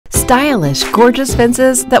stylish, gorgeous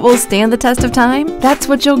fences that will stand the test of time? That's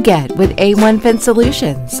what you'll get with A-1 Fence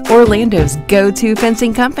Solutions, Orlando's go-to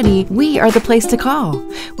fencing company. We are the place to call.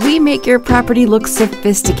 We make your property look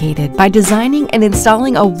sophisticated by designing and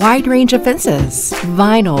installing a wide range of fences.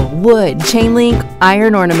 Vinyl, wood, chain link,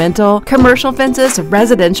 iron ornamental, commercial fences,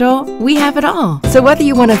 residential, we have it all. So whether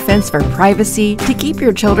you want a fence for privacy, to keep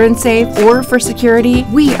your children safe, or for security,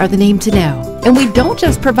 we are the name to know. And we don't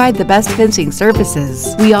just provide the best fencing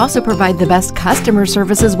services, we also provide the best customer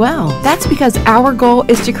service as well. That's because our goal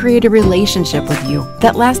is to create a relationship with you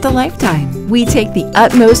that lasts a lifetime. We take the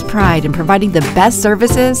utmost pride in providing the best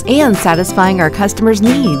services and satisfying our customers'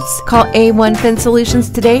 needs. Call A-1 Fence Solutions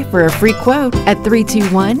today for a free quote at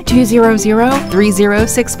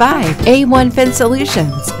 321-200-3065. A-1 Fence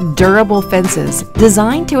Solutions, durable fences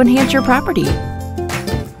designed to enhance your property.